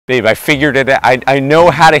Babe, I figured it out. I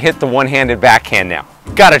know how to hit the one-handed backhand now.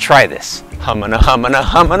 Gotta try this. Humana, humana,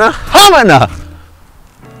 humana, humana!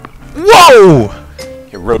 Whoa!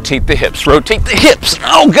 You rotate the hips, rotate the hips.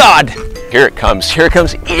 Oh God! Here it comes, here it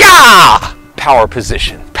comes. Yeah! Power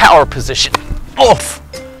position, power position. Oof!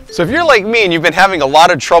 So if you're like me and you've been having a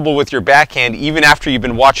lot of trouble with your backhand even after you've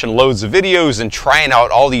been watching loads of videos and trying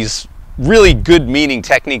out all these really good meaning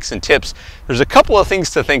techniques and tips, there's a couple of things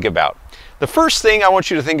to think about. The first thing I want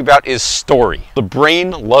you to think about is story. The brain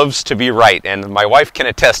loves to be right, and my wife can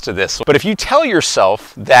attest to this. But if you tell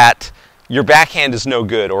yourself that your backhand is no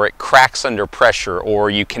good, or it cracks under pressure, or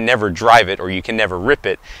you can never drive it, or you can never rip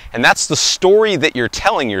it, and that's the story that you're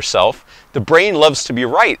telling yourself, the brain loves to be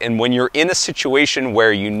right. And when you're in a situation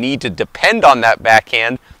where you need to depend on that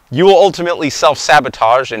backhand, you will ultimately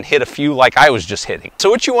self-sabotage and hit a few like I was just hitting. So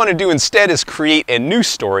what you want to do instead is create a new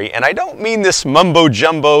story, and I don't mean this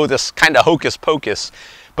mumbo-jumbo, this kind of hocus-pocus,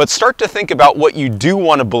 but start to think about what you do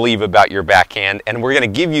want to believe about your backhand, and we're going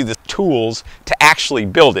to give you the tools to actually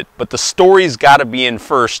build it. But the story's got to be in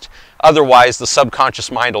first, otherwise the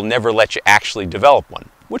subconscious mind will never let you actually develop one,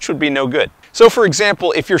 which would be no good. So for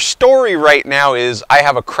example, if your story right now is, I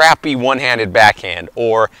have a crappy one-handed backhand,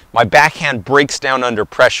 or my backhand breaks down under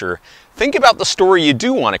pressure, think about the story you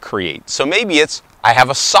do want to create. So maybe it's, I have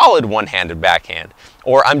a solid one-handed backhand,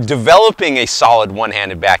 or I'm developing a solid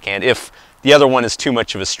one-handed backhand if the other one is too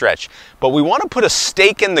much of a stretch. But we want to put a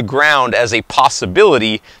stake in the ground as a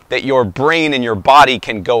possibility that your brain and your body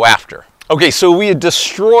can go after. Okay, so we had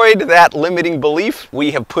destroyed that limiting belief.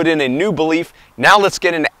 We have put in a new belief. Now let's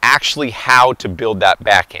get into actually how to build that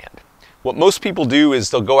backhand. What most people do is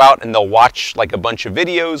they'll go out and they'll watch like a bunch of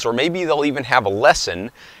videos, or maybe they'll even have a lesson,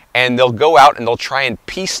 and they'll go out and they'll try and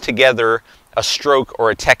piece together a stroke or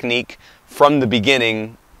a technique from the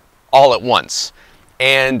beginning all at once.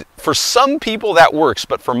 And for some people that works,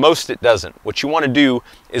 but for most it doesn't. What you want to do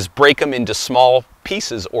is break them into small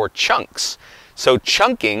pieces or chunks. So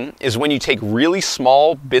chunking is when you take really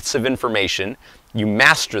small bits of information, you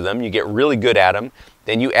master them, you get really good at them,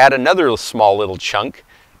 then you add another small little chunk,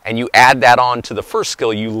 and you add that on to the first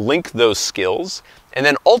skill, you link those skills, and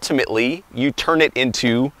then ultimately you turn it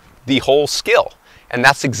into the whole skill. And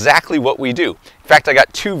that's exactly what we do. In fact, I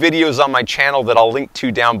got 2 videos on my channel that I'll link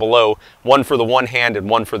to down below, one for the one hand and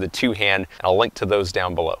one for the two hand, and I'll link to those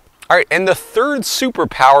down below. All right, and the third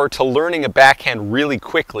superpower to learning a backhand really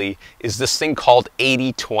quickly is this thing called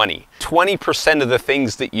 80-20. 20% of the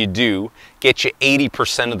things that you do get you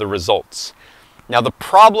 80% of the results. Now the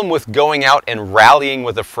problem with going out and rallying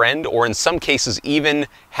with a friend, or in some cases even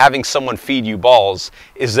having someone feed you balls,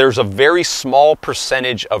 is there's a very small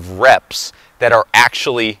percentage of reps that are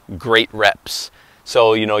actually great reps.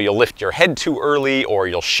 So, you know, you'll lift your head too early, or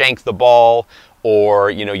you'll shank the ball, or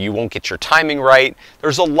you won't get your timing right.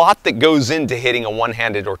 There's a lot that goes into hitting a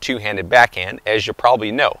one-handed or two-handed backhand, as you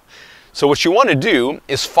probably know. So what you want to do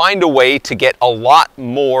is find a way to get a lot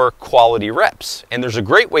more quality reps. And there's a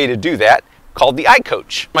great way to do that called the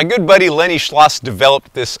iCoach. My good buddy Lenny Schloss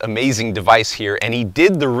developed this amazing device here, and he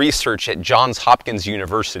did the research at Johns Hopkins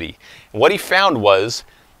University. And what he found was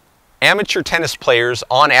amateur tennis players,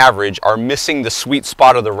 on average, are missing the sweet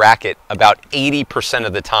spot of the racket about 80%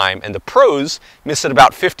 of the time, and the pros miss it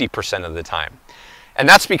about 50% of the time. And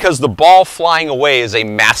that's because the ball flying away is a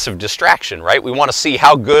massive distraction, right? We want to see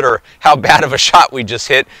how good or how bad of a shot we just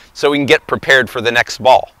hit so we can get prepared for the next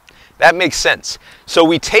ball. That makes sense. So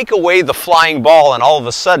we take away the flying ball, and all of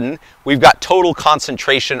a sudden, we've got total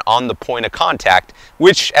concentration on the point of contact,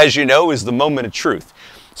 which, as you know, is the moment of truth.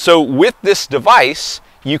 So with this device,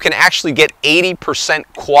 you can actually get 80%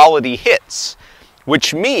 quality hits,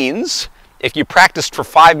 which means if you practiced for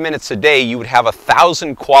 5 minutes a day, you would have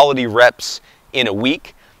 1,000 quality reps in a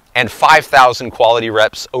week and 5,000 quality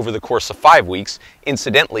reps over the course of 5 weeks.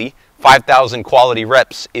 Incidentally, 5,000 quality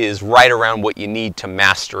reps is right around what you need to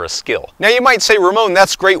master a skill. Now you might say, Ramon,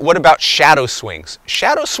 that's great. What about shadow swings?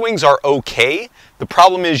 Shadow swings are okay. The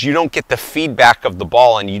problem is you don't get the feedback of the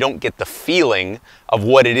ball, and you don't get the feeling of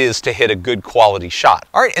what it is to hit a good quality shot.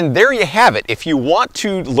 All right, and there you have it. If you want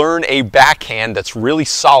to learn a backhand that's really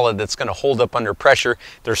solid, that's going to hold up under pressure,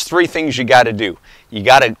 there's 3 things you got to do. You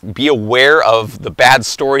got to be aware of the bad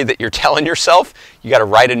story that you're telling yourself. You got to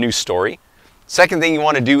write a new story. Second thing you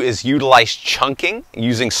want to do is utilize chunking,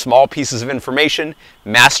 using small pieces of information,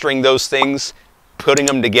 mastering those things, putting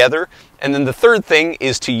them together. And then the third thing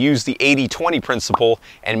is to use the 80-20 principle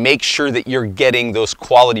and make sure that you're getting those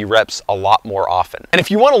quality reps a lot more often. And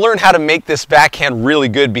if you want to learn how to make this backhand really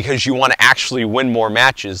good because you want to actually win more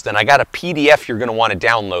matches, then I got a PDF you're going to want to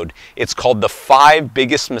download. It's called The 5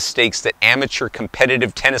 Biggest Mistakes That Amateur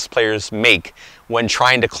Competitive Tennis Players Make when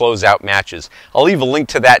trying to close out matches. I'll leave a link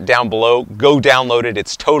to that down below. Go download it.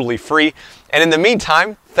 It's totally free. And in the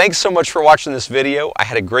meantime, thanks so much for watching this video. I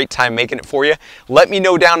had a great time making it for you. Let me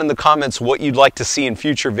know down in the comments what you'd like to see in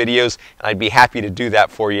future videos, and I'd be happy to do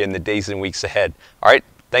that for you in the days and weeks ahead. All right,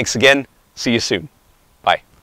 thanks again. See you soon. Bye.